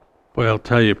Boy, I'll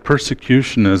tell you,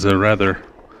 persecution is a rather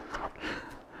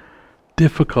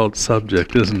difficult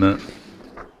subject, isn't it?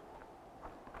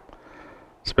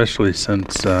 Especially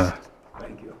since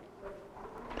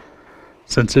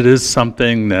it is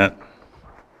something that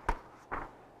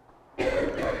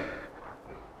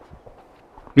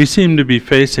we seem to be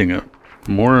facing it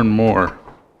more and more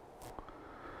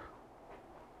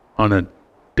on a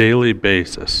daily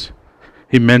basis.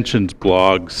 He mentions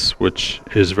blogs, which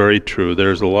is very true.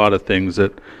 There's a lot of things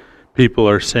that people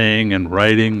are saying and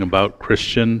writing about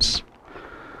Christians.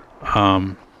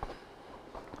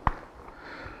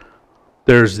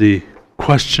 There's the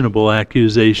questionable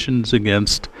accusations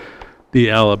against the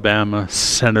Alabama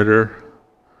senator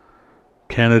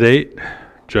candidate,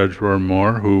 Judge Roy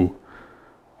Moore, who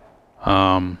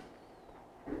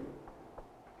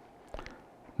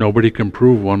nobody can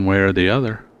prove one way or the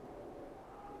other.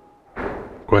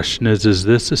 Question is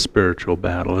this a spiritual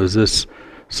battle? Is this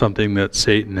something that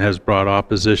Satan has brought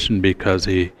opposition because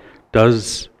he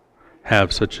does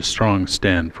have such a strong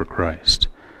stand for Christ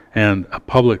and a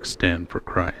public stand for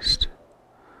Christ?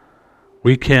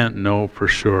 We can't know for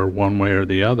sure one way or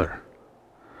the other.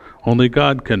 Only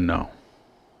God can know.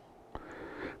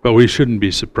 But we shouldn't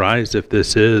be surprised if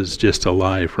this is just a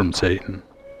lie from Satan.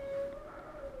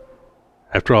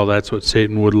 After all, that's what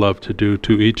Satan would love to do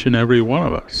to each and every one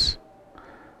of us.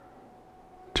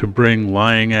 To bring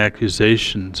lying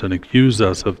accusations and accuse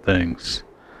us of things.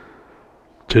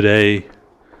 Today,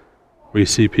 we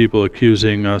see people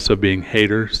accusing us of being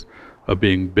haters, of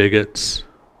being bigots,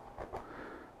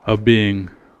 of being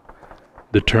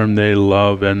the term they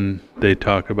love, and they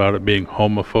talk about it being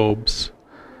homophobes.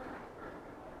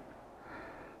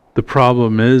 The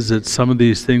problem is that some of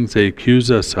these things they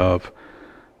accuse us of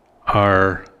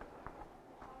are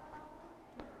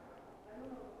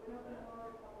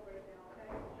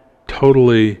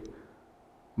totally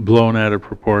blown out of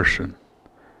proportion.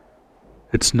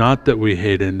 It's not that we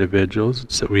hate individuals,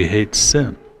 it's that we hate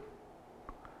sin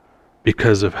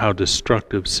because of how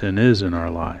destructive sin is in our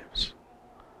lives.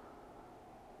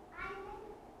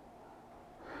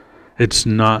 It's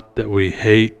not that we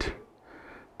hate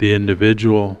the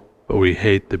individual, but we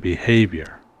hate the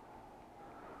behavior.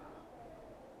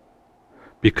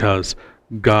 Because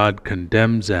God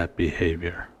condemns that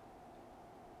behavior.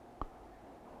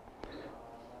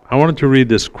 I wanted to read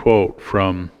this quote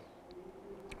from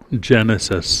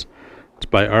Genesis. It's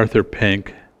by Arthur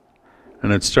Pink,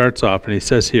 and it starts off, and he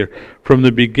says here, "From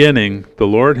the beginning, the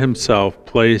Lord himself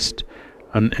placed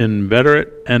an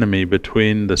inveterate enemy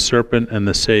between the serpent and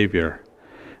the Savior,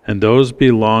 and those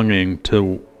belonging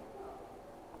to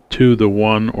the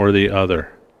one or the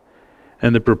other,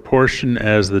 and the proportion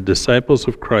as the disciples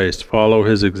of Christ follow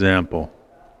his example,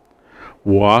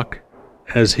 walk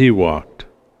as he walked,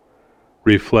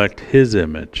 reflect his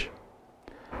image.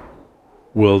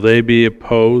 Will they be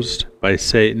opposed by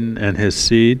Satan and his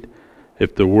seed?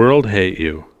 If the world hate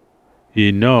you,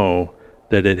 ye know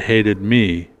that it hated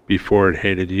me before it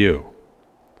hated you.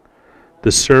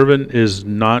 The servant is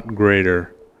not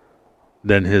greater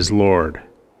than his Lord.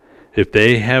 If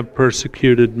they have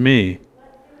persecuted me,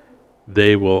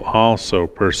 they will also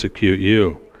persecute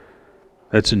you."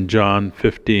 That's in John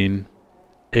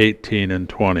 15:18 and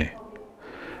 20.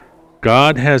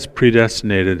 God has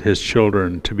predestinated his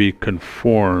children to be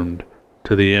conformed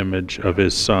to the image of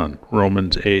his Son,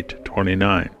 Romans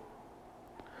 8:29.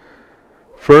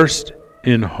 First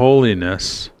in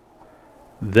holiness,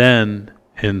 then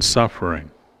in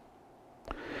suffering.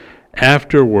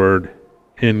 Afterward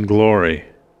in glory.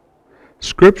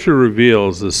 Scripture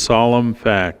reveals the solemn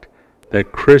fact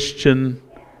that Christian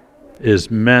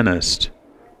is menaced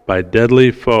by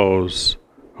deadly foes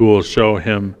who will show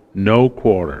him no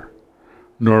quarter,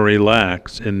 nor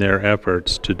relax in their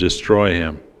efforts to destroy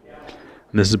him.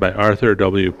 And this is by Arthur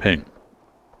W. Pink.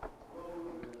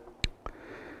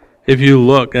 If you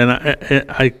look, and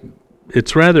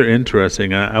it's rather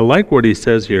interesting. I like what he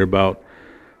says here about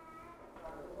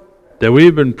that we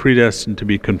have been predestined to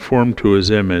be conformed to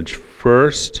his image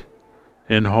first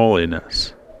in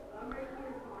holiness.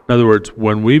 In other words,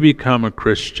 when we become a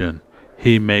Christian,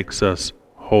 he makes us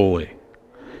holy.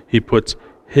 He puts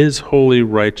his holy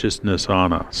righteousness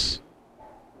on us.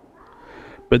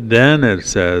 But then it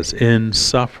says, in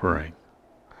suffering.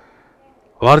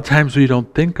 A lot of times we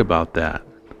don't think about that,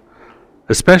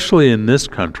 especially in this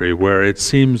country where it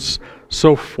seems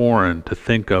so foreign to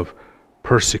think of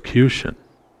persecution.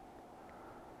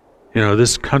 You know,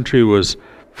 this country was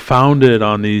founded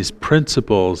on these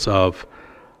principles of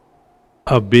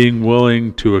being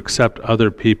willing to accept other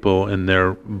people in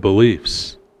their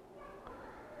beliefs.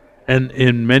 And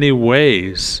in many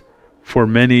ways, for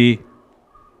many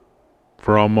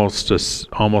for almost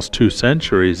 2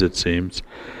 centuries, it seems,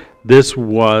 this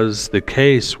was the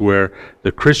case where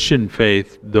the Christian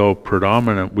faith, though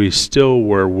predominant, we still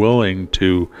were willing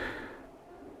to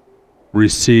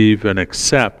receive and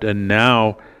accept. And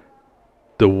now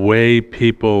the way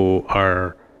people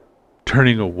are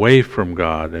turning away from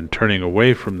God and turning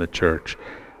away from the church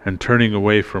and turning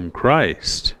away from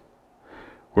Christ,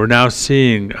 we're now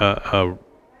seeing a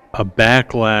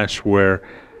backlash where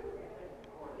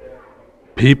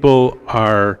people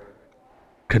are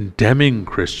condemning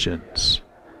Christians.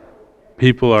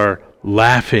 People are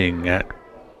laughing at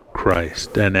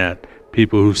Christ and at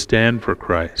people who stand for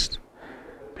Christ.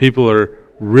 People are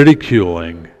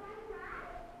ridiculing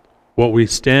what we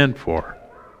stand for.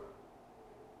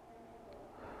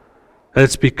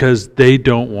 That's because they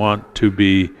don't want to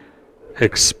be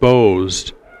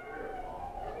exposed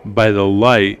by the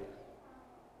light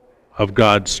of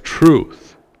God's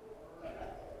truth.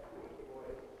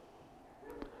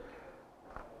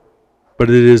 But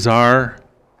it is our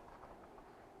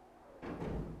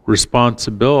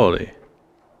responsibility,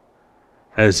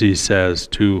 as he says,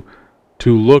 to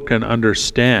look and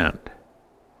understand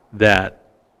that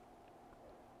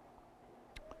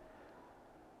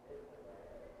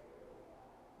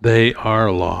they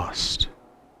are lost.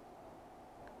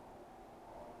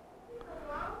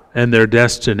 And their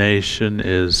destination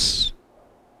is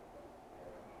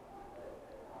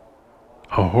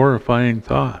a horrifying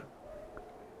thought.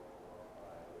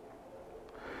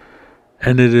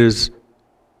 And it is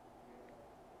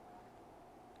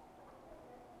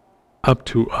up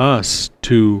to us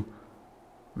to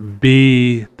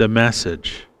be the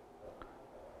message.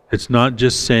 It's not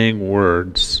just saying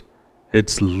words,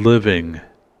 it's living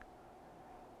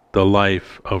the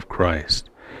life of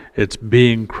Christ. It's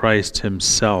being Christ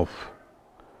himself,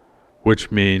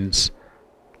 which means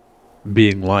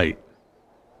being light.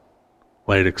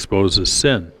 Light exposes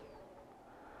sin.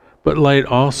 But light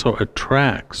also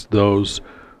attracts those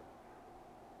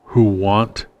who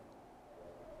want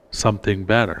something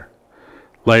better.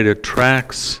 Light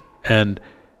attracts and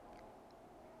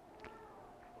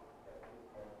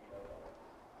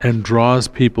draws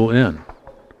people in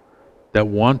that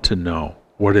want to know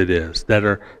what it is, that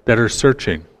are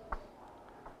searching.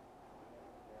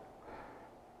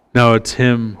 Now it's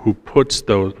him who puts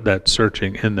that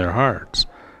searching in their hearts,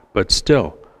 but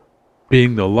still,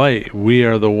 being the light, we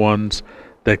are the ones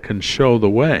that can show the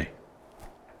way.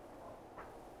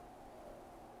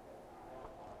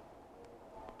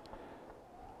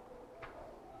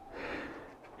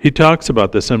 He talks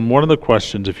about this, and one of the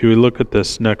questions, if you look at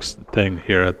this next thing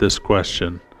here, at this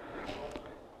question,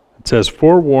 it says,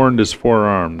 forewarned is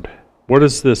forearmed. What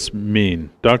does this mean?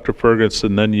 Dr.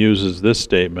 Ferguson then uses this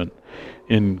statement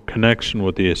in connection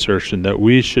with the assertion that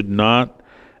we should not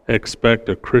expect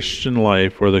a Christian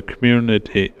life or the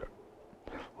community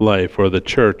life or the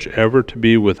church ever to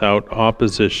be without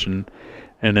opposition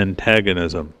and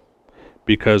antagonism,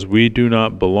 because we do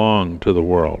not belong to the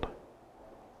world.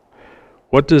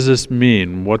 What does this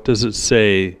mean? What does it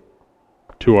say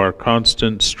to our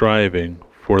constant striving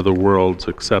for the world's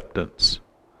acceptance?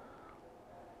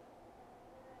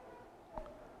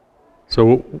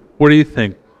 So what do you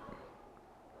think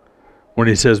when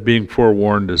he says being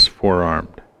forewarned is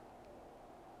forearmed?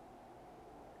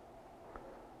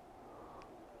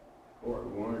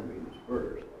 Forewarned means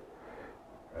first,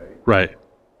 right? Right.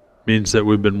 Means that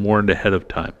we've been warned ahead of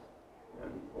time.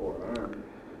 And forearmed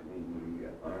means you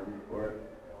get armed for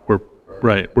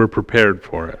it. We're prepared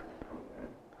for it. Okay.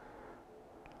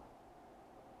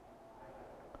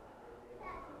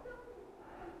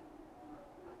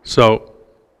 So,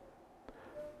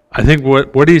 I think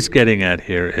what he's getting at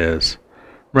here is,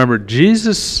 remember,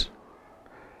 Jesus,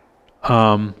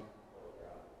 last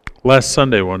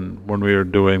Sunday when we were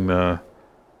doing the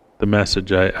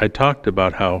message, I talked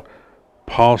about how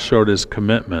Paul showed his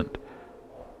commitment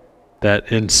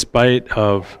that in spite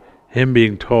of him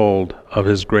being told of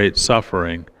his great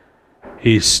suffering,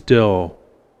 he still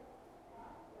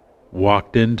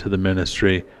walked into the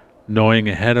ministry knowing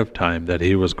ahead of time that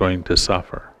he was going to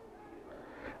suffer.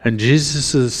 And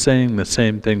Jesus is saying the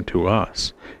same thing to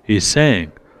us. He's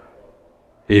saying,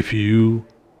 if you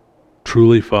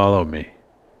truly follow me,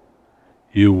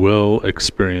 you will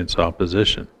experience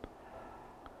opposition.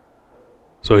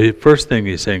 So the first thing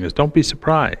he's saying is, don't be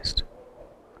surprised.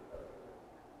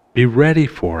 Be ready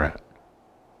for it.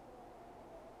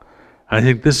 I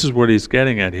think this is what he's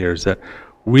getting at here, is that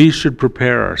we should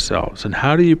prepare ourselves. And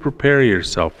how do you prepare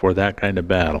yourself for that kind of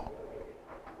battle?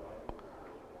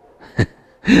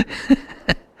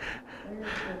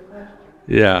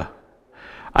 Yeah.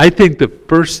 I think the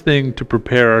first thing to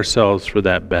prepare ourselves for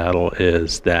that battle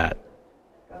is that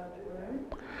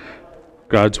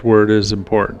God's Word is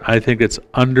important. I think it's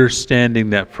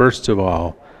understanding that, first of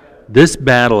all, this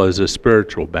battle is a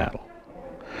spiritual battle.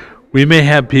 We may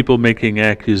have people making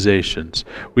accusations.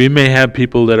 We may have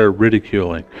people that are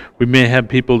ridiculing. We may have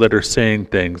people that are saying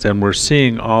things, and we're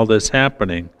seeing all this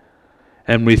happening,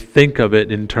 and we think of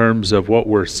it in terms of what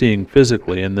we're seeing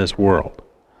physically in this world.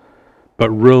 But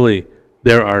really,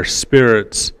 there are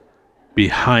spirits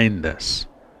behind this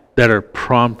that are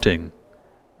prompting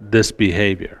this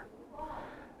behavior.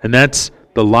 And that's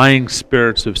the lying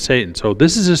spirits of Satan. So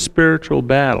this is a spiritual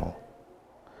battle.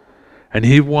 And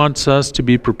he wants us to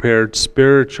be prepared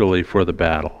spiritually for the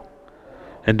battle.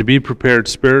 And to be prepared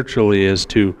spiritually is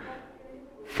to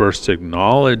first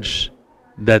acknowledge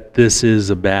that this is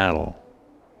a battle.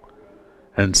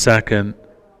 And second,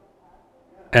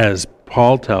 as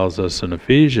Paul tells us in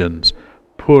Ephesians,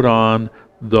 put on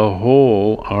the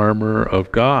whole armor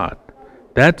of God.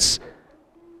 That's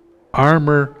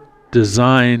armor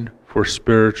designed for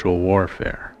spiritual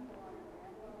warfare.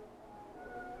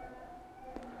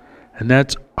 And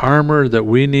that's armor that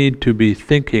we need to be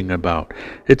thinking about.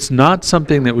 It's not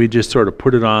something that we just sort of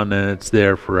put it on and it's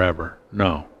there forever.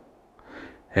 No.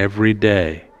 Every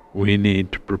day we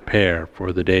need to prepare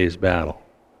for the day's battle.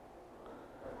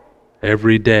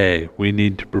 Every day we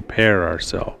need to prepare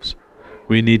ourselves.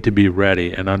 We need to be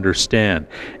ready and understand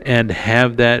and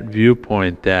have that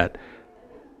viewpoint that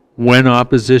when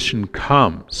opposition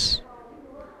comes,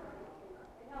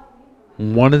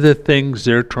 one of the things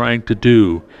they're trying to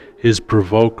do is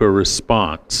provoke a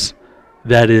response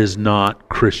that is not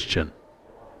Christian.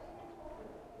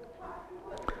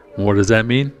 What does that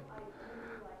mean?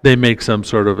 They make some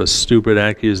sort of a stupid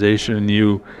accusation and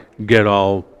you get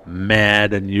all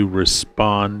mad and you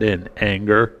respond in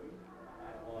anger.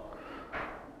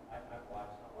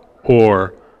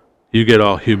 Or you get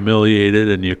all humiliated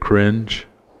and you cringe.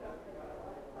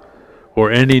 Or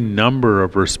any number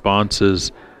of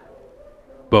responses,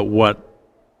 but what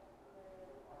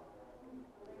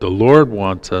the Lord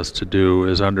wants us to do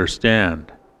is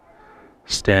understand,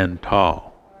 stand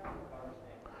tall,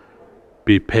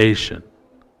 be patient,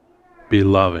 be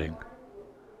loving,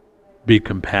 be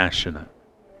compassionate.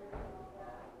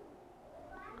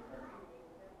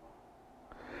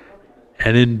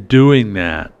 And in doing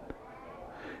that,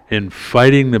 in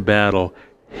fighting the battle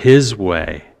His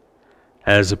way,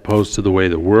 as opposed to the way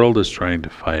the world is trying to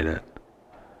fight it,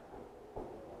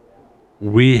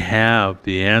 we have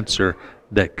the answer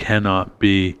that cannot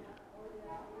be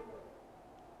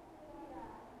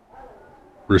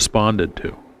responded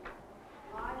to.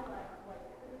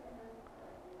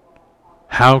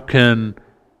 How can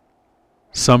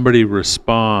somebody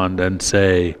respond and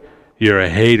say, you're a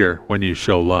hater when you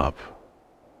show love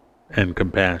and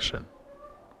compassion?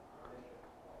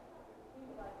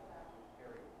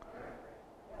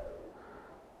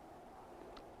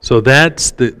 So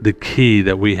that's the key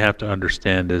that we have to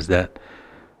understand, is that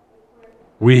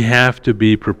we have to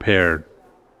be prepared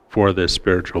for this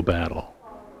spiritual battle.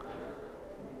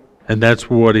 And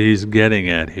that's what he's getting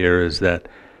at here, is that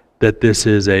this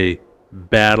is a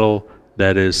battle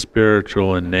that is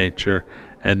spiritual in nature,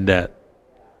 and that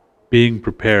being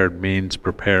prepared means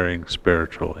preparing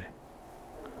spiritually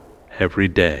every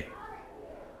day,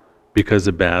 because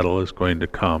the battle is going to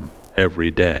come every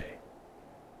day.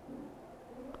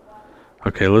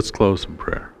 Okay, let's close in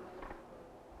prayer.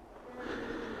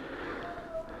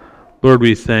 Lord,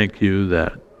 we thank you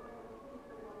that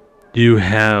you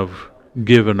have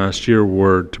given us your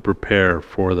word to prepare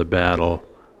for the battle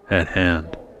at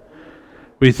hand.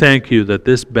 We thank you that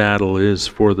this battle is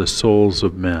for the souls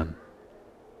of men,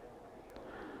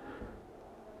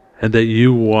 and that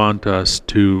you want us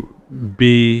to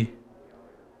be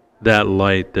that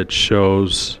light that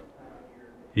shows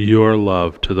your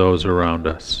love to those around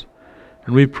us.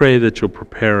 And we pray that you'll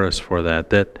prepare us for that,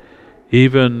 that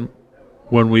even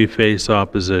when we face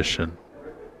opposition,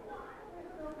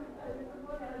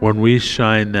 when we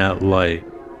shine that light,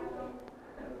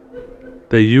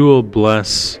 that you will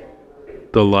bless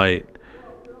the light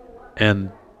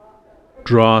and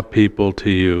draw people to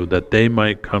you, that they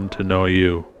might come to know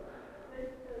you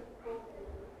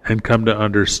and come to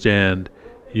understand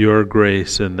your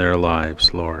grace in their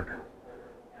lives, Lord.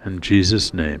 In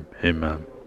Jesus' name, amen.